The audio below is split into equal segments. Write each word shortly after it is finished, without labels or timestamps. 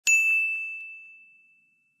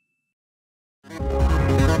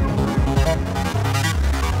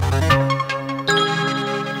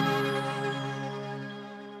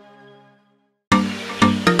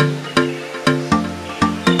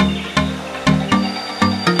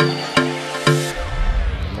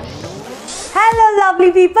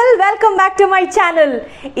lovely people, welcome back to my channel.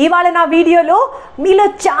 ఇవాళ నా వీడియోలో మీలో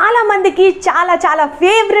చాలా మందికి చాలా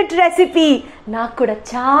ఫేవరెట్ రెసిపీ, నాకు కూడా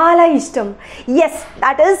చాలా ఇష్టం. yes,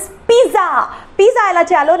 that is pizza. Pizza ఎలా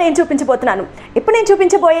చేయాలో నేను చూపించబోతున్నాను. ఇప్పుడు నేను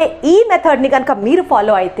చూపించబోయే ఈ మెథడ్ని కనుక మీరు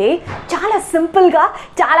ఫాలో అయితే చాలా సింపుల్గా,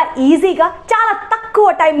 చాలా ఈజీగా, చాలా తక్కువ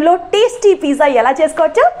టైంలో టేస్టీ పిజ్జా ఎలా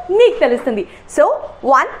చేసుకోవచ్చో మీకు తెలుస్తుంది. So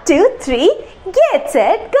 1 2 3 get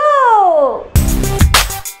set go.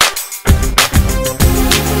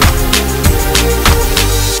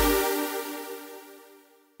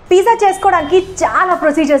 Pizza చేసుకోవడానికి చాలా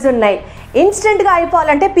ప్రొసీజర్స్ ఉన్నాయి. ఇన్స్టెంట్గా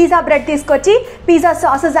అయిపోవాలంటే పిజ్జా బ్రెడ్ తీసుకొచ్చి పిజ్జా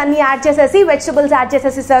సాసెస్ అన్నీ యాడ్ చేసేసి వెజిటబుల్స్ యాడ్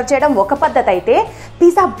చేసేసి సర్వ్ చేయడం ఒక పద్ధతి అయితే,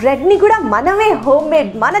 పిజ్జా బ్రెడ్ని కూడా మనమే హోమ్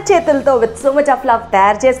మేడ్ మన చేతులతో with so much of love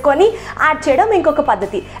తయారు చేసుకొని యాడ్ చేయడం ఇంకొక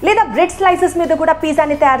పద్ధతి. లేదా బ్రెడ్ స్లైసెస్ మీద కూడా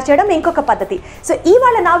పిజ్జాని తయారు చేయడం ఇంకొక పద్ధతి. సో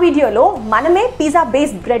ఇవాళ నా వీడియోలో మనమే పిజ్జా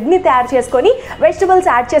బేస్డ్ బ్రెడ్ని తయారు చేసుకొని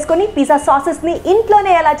వెజిటబుల్స్ యాడ్ చేసుకొని పిజ్జా సాసెస్ని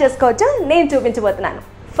ఇంట్లోనే ఎలా చేసుకోవచ్చో నేను చూపించబోతున్నాను.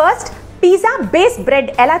 ఫస్ట్ పిజ్జా బేస్ బ్రెడ్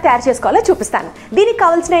ఎలా తయారు చేసుకోవాలో చూపిస్తాను. దీనికి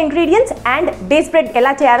కావాల్సిన ఇంగ్రీడియంట్స్ అండ్ బేస్ బ్రెడ్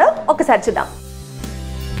ఎలా చేయాలో ఒకసారి చూద్దాం.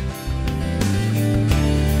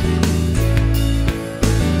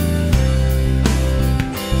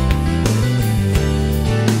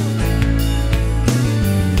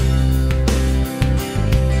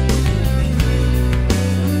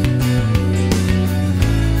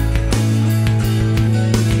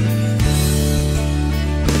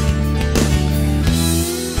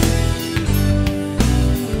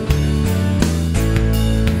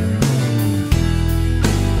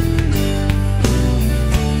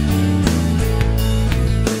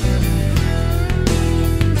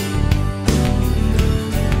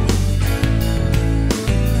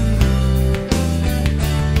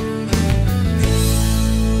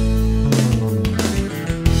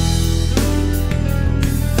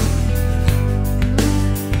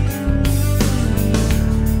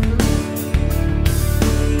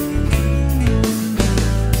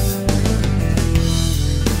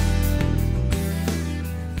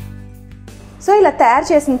 సో ఇలా తయారు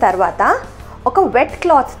చేసిన తర్వాత ఒక వెట్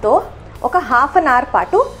క్లాత్తో ఒక హాఫ్ అన్ అవర్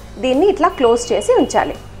పాటు దీన్ని ఇట్లా క్లోజ్ చేసి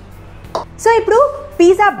ఉంచాలి. సో ఇప్పుడు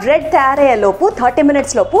పిజ్జా బ్రెడ్ తయారయ్యే లోపు 30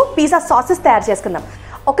 minutes లోపు పిజ్జా సాసెస్ తయారు చేసుకుందాం.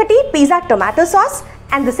 ఒకటి pizza tomato sauce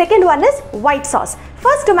and the second one is white sauce.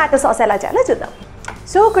 First tomato sauce ఎలా చేయాలో చూద్దాం.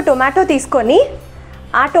 సో ఒక టొమాటో తీసుకొని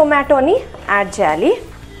ఆ టొమాటోని యాడ్ చేయాలి.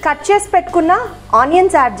 కట్ చేసి పెట్టుకున్న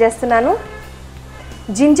ఆనియన్స్ యాడ్ చేస్తున్నాను.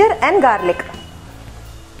 జింజర్ అండ్ గార్లిక్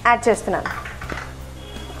యాడ్ చేస్తున్నాను.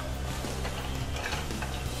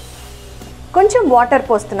 కొంచెం వాటర్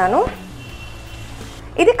పోస్తున్నాను.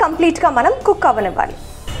 ఇది కంప్లీట్గా మనం కుక్ అవ్వనివ్వాలి.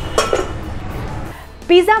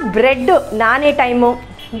 పిజ్జా బ్రెడ్ నానే టైము,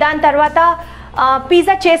 దాని తర్వాత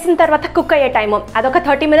పిజ్జా చేసిన తర్వాత కుక్ అయ్యే టైము, అదొక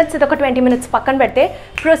 30 minutes, ఇదొక 20 minutes పక్కన పెడితే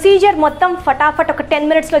ప్రొసీజర్ మొత్తం ఫటాఫట్ ఒక 10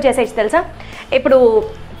 minutesలో చేసేసి తెలుసా. ఇప్పుడు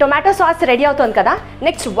టొమాటో సాస్ రెడీ అవుతుంది కదా,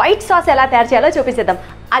 నెక్స్ట్ వైట్ సాస్ ఎలా తయారు చేయాలో చూపించేద్దాం.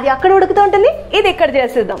 అది అక్కడ ఉడుకుతూ ఉంటుంది, ఇది ఇక్కడ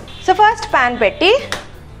చేసేద్దాం. సో ఫస్ట్ ప్యాన్ పెట్టి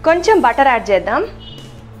కొంచెం బటర్ యాడ్ చేద్దాం.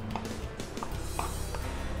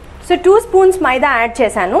 సో 2 spoons మైదా యాడ్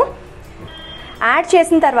చేశాను. యాడ్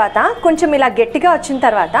చేసిన తర్వాత కొంచెం ఇలా గట్టిగా వచ్చిన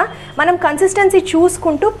తర్వాత మనం కన్సిస్టెన్సీ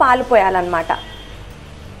చూసుకుంటూ పాలు పోయాలన్నమాట.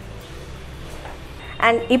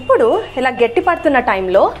 అండ్ ఇప్పుడు ఇలా గట్టి పడుతున్న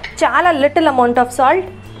టైంలో చాలా little amount of salt,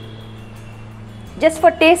 just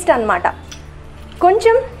for taste అన్నమాట.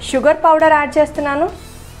 కొంచెం షుగర్ పౌడర్ యాడ్ చేస్తున్నాను.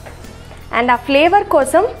 అండ్ ఆ ఫ్లేవర్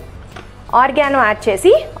కోసం ఆర్గానో యాడ్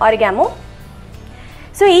చేసి ఆర్గానో.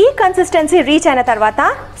 సో ఈ కన్సిస్టెన్సీ రీచ్ అయిన తర్వాత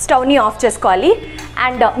స్టవ్ని ఆఫ్ చేసుకోవాలి.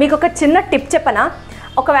 అండ్ మీకు ఒక చిన్న టిప్ చెప్పనా,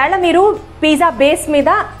 ఒకవేళ మీరు పిజ్జా బేస్ మీద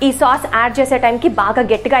ఈ సాస్ యాడ్ చేసే టైంకి బాగా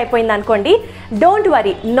గట్టిగా అయిపోయింది అనుకోండి, డోంట్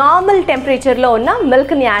వరీ, నార్మల్ టెంపరేచర్లో ఉన్న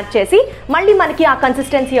మిల్క్ని యాడ్ చేసి మళ్ళీ మనకి ఆ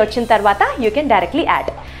కన్సిస్టెన్సీ వచ్చిన తర్వాత you can directly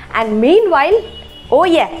add. And mean while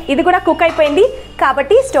ఇది కూడా కుక్ అయిపోయింది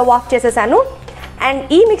కాబట్టి స్టవ్ ఆఫ్ చేసేసాను. అండ్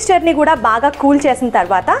ఈ మిక్స్చర్ని కూడా బాగా కూల్ చేసిన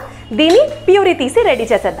తర్వాత దీన్ని ప్యూరీ తీసి రెడీ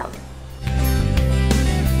చేసేద్దాం.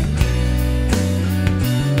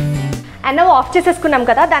 అండ్ నవ్వు ఆఫ్ చేసేసుకున్నాం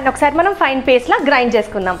కదా, దాన్ని ఒకసారి మనం ఫైన్ పేస్ట్లా గ్రైండ్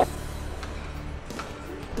చేసుకుందాం.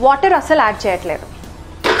 వాటర్ అస్సలు యాడ్ చేయట్లేదు.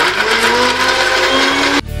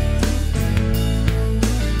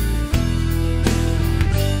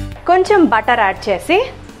 కొంచెం బటర్ యాడ్ చేసి,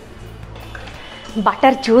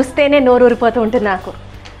 బటర్ చూస్తేనే నోరు ఊరిపోతూ ఉంటుంది నాకు.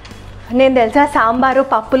 నేను తెలుసా సాంబారు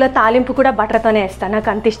పప్పులో తాలింపు కూడా బటర్తోనే వేస్తాను,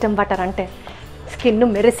 నాకు అంత ఇష్టం బటర్ అంటే. స్కిన్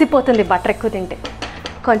మెరిసిపోతుంది బటర్ ఎక్కువ తింటే.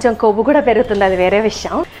 కొంచెం కొవ్వు కూడా పెరుగుతుంది, అది వేరే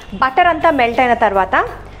విషయం. బటర్ అంతా మెల్ట్ అయిన తర్వాత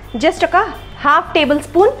జస్ట్ ఒక ½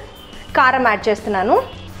 tablespoon కారం యాడ్ చేస్తున్నాను.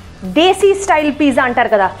 దేశీ స్టైల్ పిజ్జా అంటారు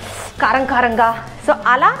కదా, కారం కారంగా, సో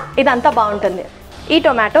అలా ఇదంతా బాగుంటుంది. ఈ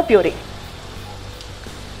tomato puree.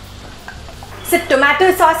 So tomato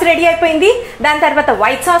sauce ready అయిపోయింది, దాని తర్వాత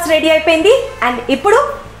వైట్ సాస్ రెడీ అయిపోయింది, అండ్ ఇప్పుడు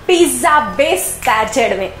పిజ్జా బేస్ తయారు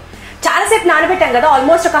చేయడమే. చాలాసేపు నానబెట్టాం కదా,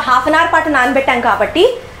 ఆల్మోస్ట్ ఒక హాఫ్ అన్ అవర్ పాటు నానబెట్టాం కాబట్టి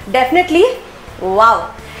డెఫినెట్లీ వావ్,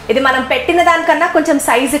 ఇది మనం పెట్టిన దానికన్నా కొంచెం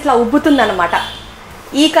సైజ్ ఇట్లా ఉబ్బుతుంది అనమాట.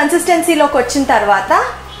 ఈ కన్సిస్టెన్సీలోకి వచ్చిన తర్వాత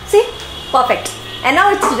C perfect. And now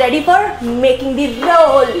it's ready for making the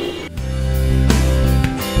role.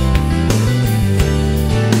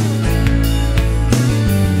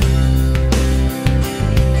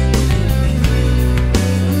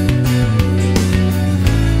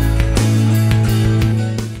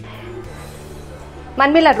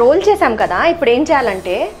 మనం ఇలా రోల్ చేసాం కదా, ఇప్పుడు ఏం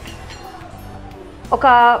చేయాలంటే ఒక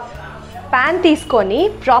ప్యాన్ తీసుకొని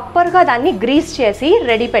ప్రాపర్గా దాన్ని గ్రీస్ చేసి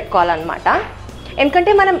రెడీ పెట్టుకోవాలన్నమాట.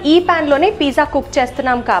 ఎందుకంటే మనం ఈ ప్యాన్లోనే పిజ్జా కుక్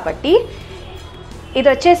చేస్తున్నాం కాబట్టి ఇది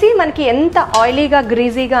వచ్చేసి మనకి ఎంత ఆయిలీగా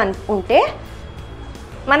గ్రీజీగా ఉంటే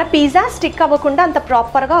మన పిజ్జా స్టిక్ అవ్వకుండా అంత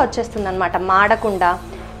ప్రాపర్గా వచ్చేస్తుంది అనమాట, మాడకుండా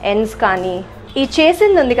ఎండ్స్ కానీ. ఈ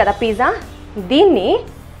చేసింది ఉంది కదా పిజ్జా, దీన్ని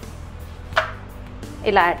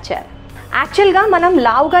ఇలా యాడ్ చేయాలి. యాక్చువల్గా మనం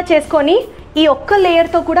లావుగా చేసుకొని ఈ ఒక్క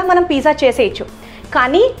లేయర్తో కూడా మనం పిజ్జా చేసేయచ్చు,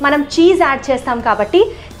 కానీ మనం చీజ్ యాడ్ చేస్తాం కాబట్టి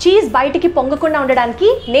చీజ్ బయటికి పొంగకుండా ఉండడానికి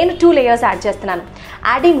నేను 2 లేయర్స్ యాడ్ చేస్తున్నాను.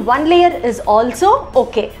 Adding 1 layer is also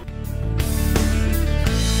okay.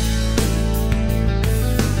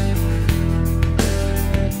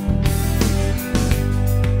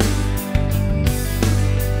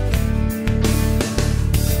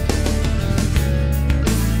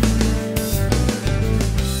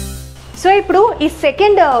 So ఇప్పుడు ఈ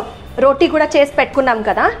సెకండ్ రోటీ కూడా చేసి పెట్టుకున్నాం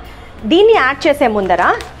కదా, దీన్ని యాడ్ చేసే ముందర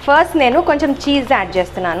ఫస్ట్ నేను కొంచెం చీజ్ యాడ్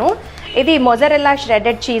చేస్తున్నాను. ఇది మొజరెల్లా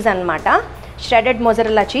ష్రెడెడ్ చీజ్ అనమాట. ష్రెడెడ్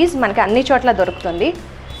మొజరెల్లా చీజ్ మనకి అన్ని చోట్ల దొరుకుతుంది.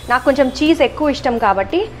 నాకు కొంచెం చీజ్ ఎక్కువ ఇష్టం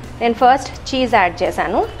కాబట్టి నేను ఫస్ట్ చీజ్ యాడ్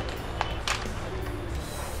చేశాను.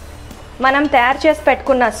 మనం తయారు చేసి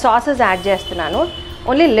పెట్టుకున్న సాసెస్ యాడ్ చేస్తున్నాను,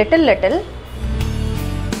 ఓన్లీ లిటిల్.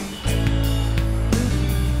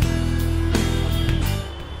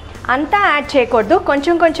 అంతా యాడ్ చేయకూడదు,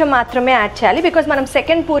 కొంచెం మాత్రమే యాడ్ చేయాలి. బికాజ్ మనం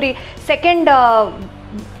సెకండ్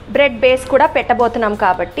బ్రెడ్ బేస్ కూడా పెట్టబోతున్నాం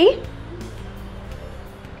కాబట్టి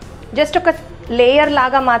జస్ట్ ఒక లేయర్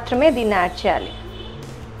లాగా మాత్రమే దీన్ని యాడ్ చేయాలి.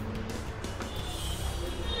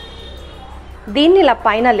 దీన్ని ఇలా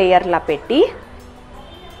పైన లేయర్లా పెట్టి,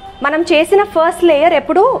 మనం చేసిన ఫస్ట్ లేయర్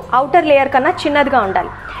ఎప్పుడు అవుటర్ లేయర్ కన్నా చిన్నదిగా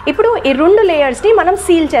ఉండాలి. ఇప్పుడు ఈ 2 లేయర్స్ని మనం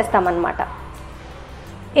సీల్ చేస్తామన్నమాట.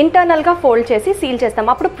 ఇంటర్నల్గా ఫోల్డ్ చేసి సీల్ చేస్తాం,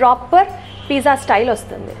 అప్పుడు ప్రాపర్ పిజ్జా స్టైల్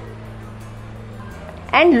వస్తుంది.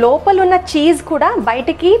 అండ్ లోపల ఉన్న చీజ్ కూడా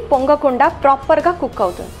బయటికి పొంగకుండా ప్రాపర్గా కుక్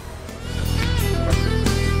అవుతుంది.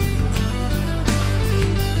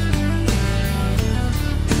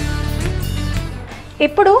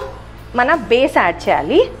 ఇప్పుడు మన బేస్ యాడ్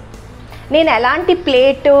చేయాలి. నేను ఎలాంటి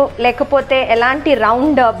ప్లేటు లేకపోతే ఎలాంటి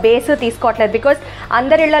రౌండ్ బేస్ తీసుకోవట్లేదు, బికాజ్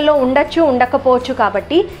అందరి ఇళ్లలో ఉండొచ్చు ఉండకపోవచ్చు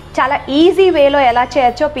కాబట్టి చాలా ఈజీ వేలో ఎలా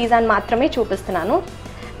చేయొచ్చో పిజ్జాని మాత్రమే చూపిస్తున్నాను.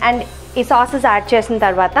 అండ్ ఈ సాసెస్ యాడ్ చేసిన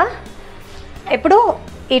తర్వాత ఇప్పుడు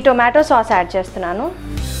ఈ టొమాటో సాస్ యాడ్ చేస్తున్నాను.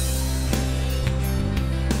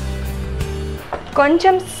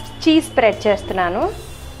 కొంచెం చీజ్ స్ప్రెడ్ చేస్తున్నాను,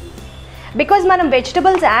 బికాజ్ మనం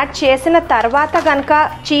వెజిటబుల్స్ యాడ్ చేసిన తర్వాత కనుక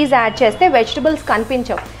చీజ్ యాడ్ చేస్తే వెజిటబుల్స్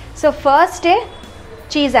కనిపించవు. సో ఫస్టే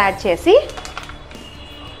చీజ్ యాడ్ చేసి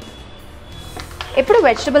ఇప్పుడు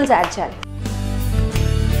వెజిటబుల్స్ యాడ్ చేయాలి.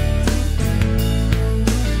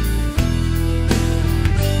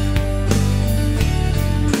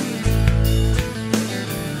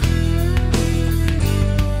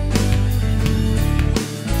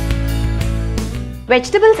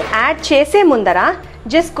 వెజిటబుల్స్ యాడ్ చేసే ముందర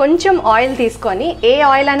జస్ట్ కొంచెం ఆయిల్ తీసుకొని, ఏ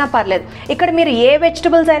ఆయిల్ అయినా పర్లేదు, ఇక్కడ మీరు ఏ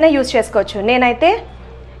వెజిటబుల్స్ అయినా యూజ్ చేసుకోవచ్చు. నేనైతే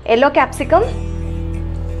yellow capsicum,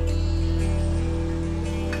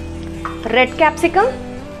 red capsicum,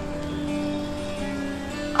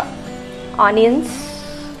 onions,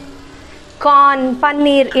 corn,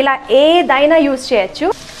 paneer ఇలా ఏదైనా యూజ్ చేయొచ్చు.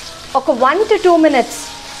 ఒక 1 to 2 minutes.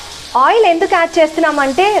 ఆయిల్ ఎందుకు యాడ్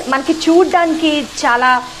చేస్తున్నామంటే మనకి చూడడానికి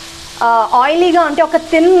చాలా ఆయిలీగా ఉంటే ఒక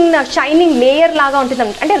థిన్ షైనింగ్ లేయర్ లాగా ఉంటుంది,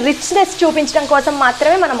 అంటే రిచ్నెస్ చూపించడం కోసం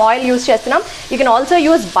మాత్రమే మనం ఆయిల్ యూజ్ చేస్తున్నాం. You can also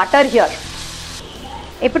use butter here.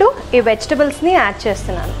 ఇప్పుడు ఈ వెజిటబుల్స్ని యాడ్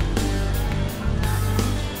చేస్తున్నాను.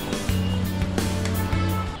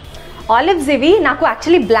 ఆలివ్స్ ఇవి నాకు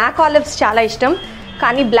యాక్చువల్లీ బ్లాక్ ఆలివ్స్ చాలా ఇష్టం,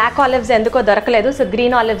 కానీ బ్లాక్ ఆలివ్స్ ఎందుకో దొరకలేదు, సో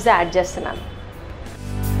గ్రీన్ ఆలివ్స్ యాడ్ చేస్తున్నాను.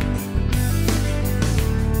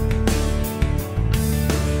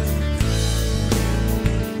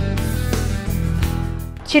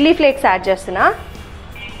 చిల్లీ ఫ్లేక్స్ యాడ్ చేస్తున్నా.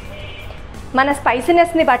 మన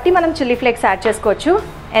స్పైసీనెస్ని బట్టి మనం చిల్లీ ఫ్లేక్స్ యాడ్ చేసుకోవచ్చు.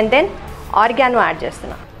 అండ్ దెన్ ఆర్గానో యాడ్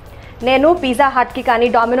చేస్తున్నా. నేను పిజ్జా హట్కి కానీ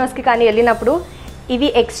డామినోస్కి కానీ వెళ్ళినప్పుడు ఇవి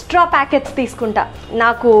ఎక్స్ట్రా ప్యాకెట్స్ తీసుకుంటా.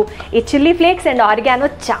 నాకు ఈ చిల్లీ ఫ్లేక్స్ అండ్ ఆరిగానో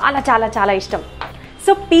చాలా చాలా చాలా ఇష్టం.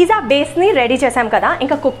 సో పిజ్జా బేస్ని రెడీ చేసాం కదా,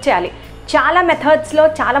 ఇంకా కుక్ చేయాలి. చాలా మెథడ్స్లో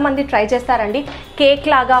చాలామంది ట్రై చేస్తారండి. కేక్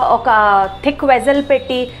లాగా ఒక థిక్ వెజల్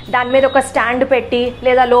పెట్టి దాని మీద ఒక స్టాండ్ పెట్టి,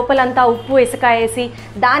 లేదా లోపలంతా ఉప్పు ఇసుక వేసి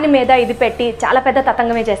దాని మీద ఇది పెట్టి చాలా పెద్ద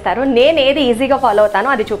తతంగమే చేస్తారు. నేను ఏది ఈజీగా ఫాలో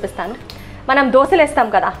అవుతానో అది చూపిస్తాను. మనం దోశలు వేస్తాం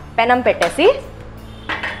కదా, పెనం పెట్టేసి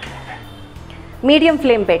మీడియం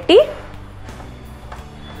ఫ్లేమ్ పెట్టి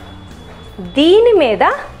దీని మీద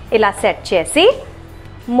ఇలా సెట్ చేసి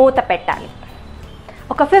మూత పెట్టాలి.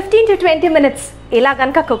 ఒక 15 to 20 minutes ఇలా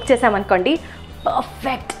కనుక కుక్ చేసామనుకోండి,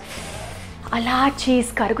 పర్ఫెక్ట్. అలా చీజ్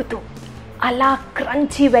కరుగుతూ, అలా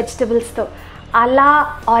క్రంచీ వెజిటబుల్స్తో, అలా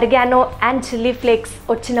ఆర్గానో అండ్ చిల్లీ ఫ్లేక్స్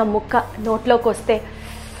వచ్చిన ముక్క నోట్లోకి వస్తే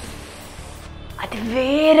అది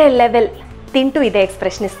వేరే లెవెల్. తింటూ ఇదే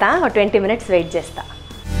ఎక్స్ప్రెషన్ ఇస్తా. ఒక 20 minutes వెయిట్ చేస్తా.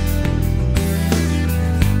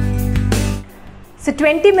 సో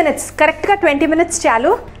 20 minutes, కరెక్ట్గా 20 minutes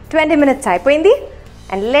చాలు. 20 minutes అయిపోయింది.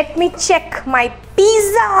 And let me check my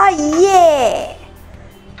pizza. యే!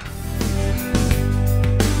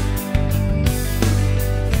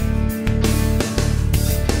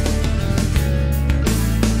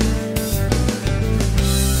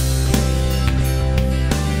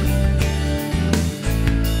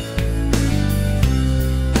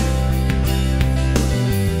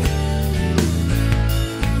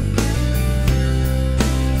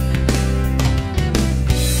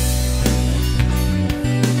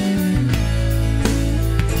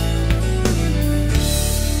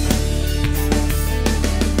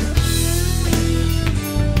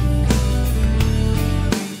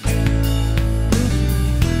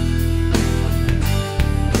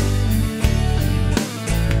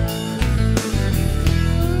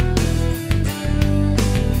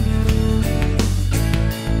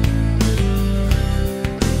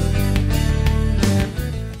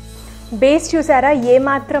 బేస్ చూసారా,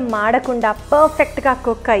 ఏమాత్రం మాడకుండా పర్ఫెక్ట్గా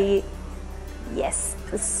కుక్ అయ్యి, yes,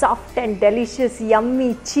 soft and delicious yummy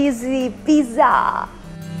cheesy pizza.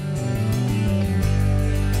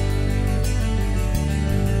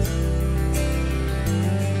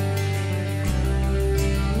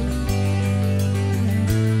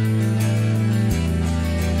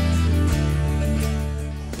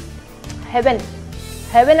 Haven.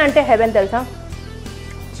 Haven అంటే హెవెన్ తెలుసా.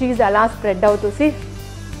 చీజ్ అలా స్ప్రెడ్ అవుతూసి,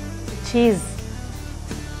 చీజ్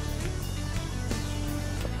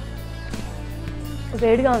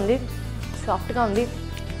వేడిగా ఉంది, సాఫ్ట్గా ఉంది,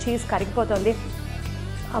 చీజ్ కరిగిపోతుంది.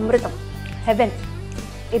 అమృతం, హెవెన్.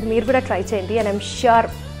 ఇది మీరు కూడా ట్రై చేయండి. And I'm sure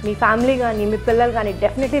me family కానీ మీ పిల్లలు కానీ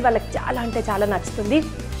డెఫినెట్లీ వాళ్ళకి చాలా అంటే చాలా నచ్చుతుంది.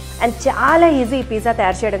 అండ్ చాలా ఈజీ ఈ పిజ్జా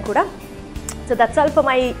తయారు చేయడం కూడా. So that's all for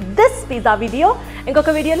my this pizza video.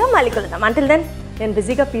 ఇంకొక వీడియోలో మళ్ళీ కలుద్దాం. అంటిల్ దెన్ నేను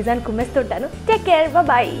బిజీగా పిజ్జాని కుమ్మేస్తుంటాను. Take care,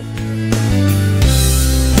 bye.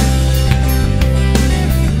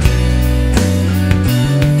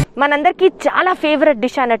 మనందరికీ చాలా ఫేవరెట్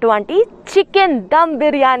డిష్ అన్నటువంటి చికెన్ దమ్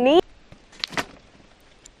బిర్యానీ.